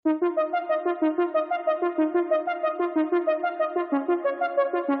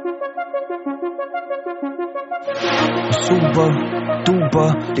super duper,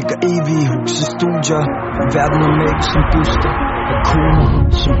 ligger evige hus i studier. Verden er mæk som buster, og kunder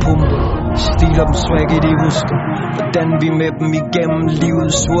som pumper. Stiler dem swagget, de husker hvordan vi med dem igennem livet.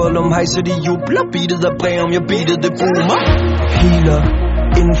 Swirlum hejser de jubler, beatet af brev, jeg beatet det boomer. Healer,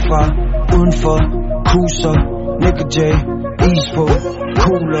 indenfra, udenfor, kuser, Nick og Jay, is på,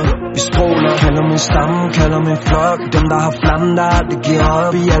 cooler, vi stråler. Kalder min stamme, kalder min flok, dem der har flammen, der aldrig giver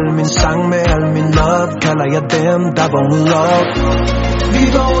op. I alle min sang med al min love, kalder jeg dem, der vågnede op.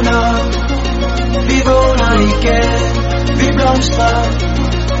 Vi vågner igen, vi blomstrer,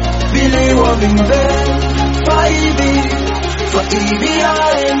 vi lever min ven, for evig er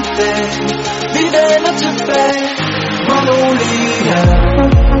en dag. Vi vender tilbage, Magnolia.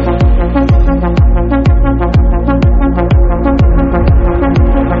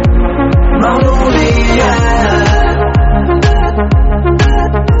 Magnolia.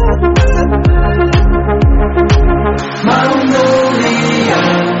 Magnolia.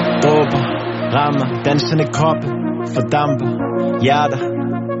 Dråber, rammer, dansende kroppe, fordamper, hjerter,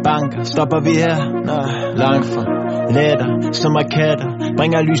 banker. Stopper vi her? Nej, langt fra. Letter som raketter,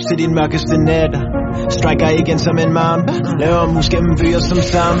 bringer lys til dine mørkeste nætter. Striker igen som en mamba, laver mus gennem byer som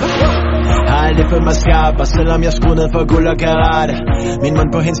samba. Har aldrig følt mig skarper, selvom jeg skruer ned for guld og karate. Min mund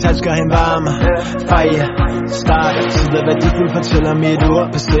på hendes hals gør hende varme. Fejre, starter, tider værdifuldt fortæller mit ord.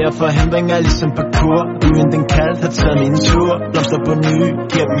 Passerer forhindringer ligesom parkour. Byen den kald har taget min tur. Blomster på ny,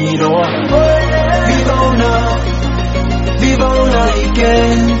 giver mit ord. Vi vågner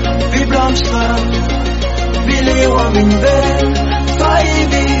igen, vi blomstrer, vi lever min ven,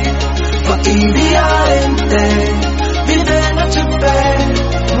 for evig er en dag. Vi vender tilbage,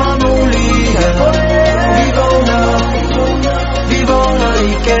 Magnolia. Vi vågner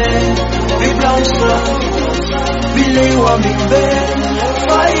igen, vi blomstrer, vi lever min ven,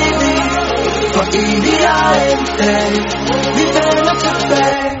 for evig er en dag. Vi vender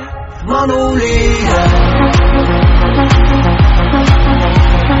tilbage, Magnolia.